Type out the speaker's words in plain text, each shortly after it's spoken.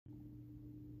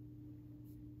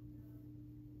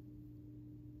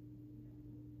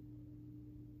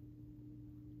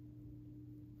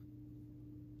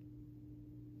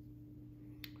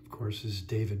versus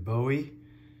David Bowie.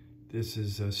 This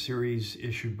is a series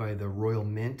issued by the Royal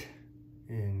Mint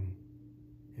in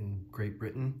Great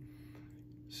Britain.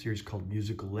 A series called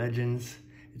Musical Legends.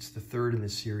 It's the third in the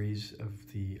series of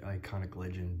the iconic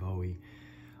legend Bowie.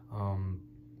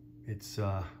 It's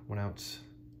 1 ounce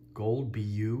gold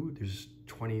BU. There's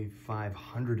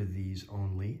 2,500 of these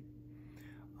only.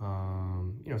 You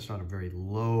know, it's not a very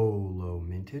low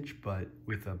mintage, but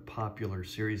with a popular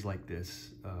series like this,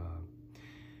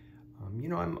 you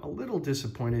know, I'm a little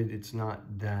disappointed it's not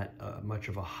that much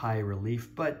of a high relief,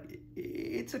 but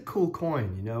it's a cool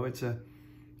coin, you know.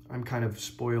 I'm kind of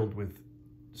spoiled with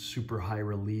super high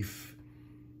relief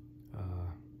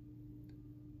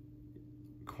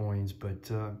coins, but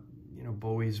you know,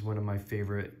 Bowie's one of my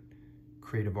favorite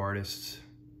creative artists,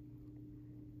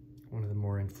 one of the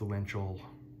more influential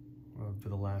of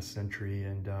the last century,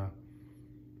 and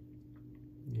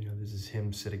you know, this is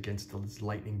him set against this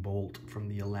lightning bolt from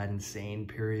the Aladdin Sane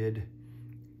period.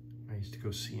 I used to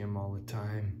go see him all the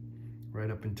time, right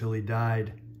up until he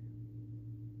died.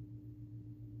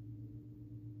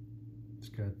 It's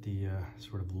got the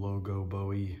sort of logo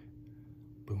Bowie,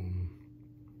 boom.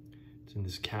 It's in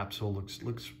this capsule. Looks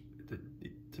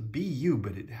it's a BU,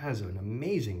 but it has an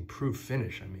amazing proof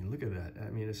finish. I mean, look at that.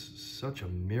 I mean, it's such a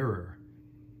mirror.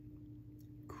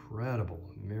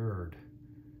 Incredible mirrored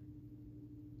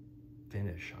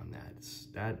finish on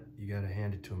that. You gotta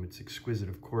hand it to him. It's exquisite.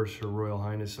 Of course, Her Royal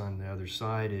Highness on the other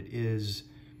side. It is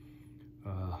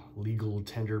legal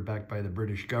tender backed by the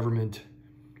British government.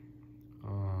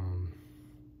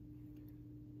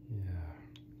 Yeah,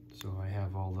 so I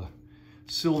have all the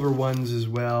silver ones as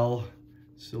well.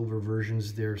 Silver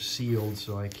versions, they're sealed,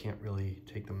 so I can't really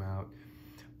take them out.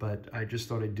 But I just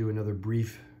thought I'd do another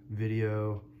brief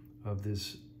video of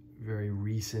this very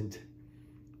recent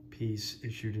piece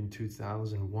issued in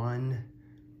 2001.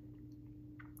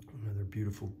 Another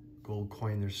beautiful gold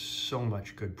coin. There's so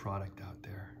much good product out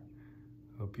there.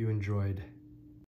 Hope you enjoyed.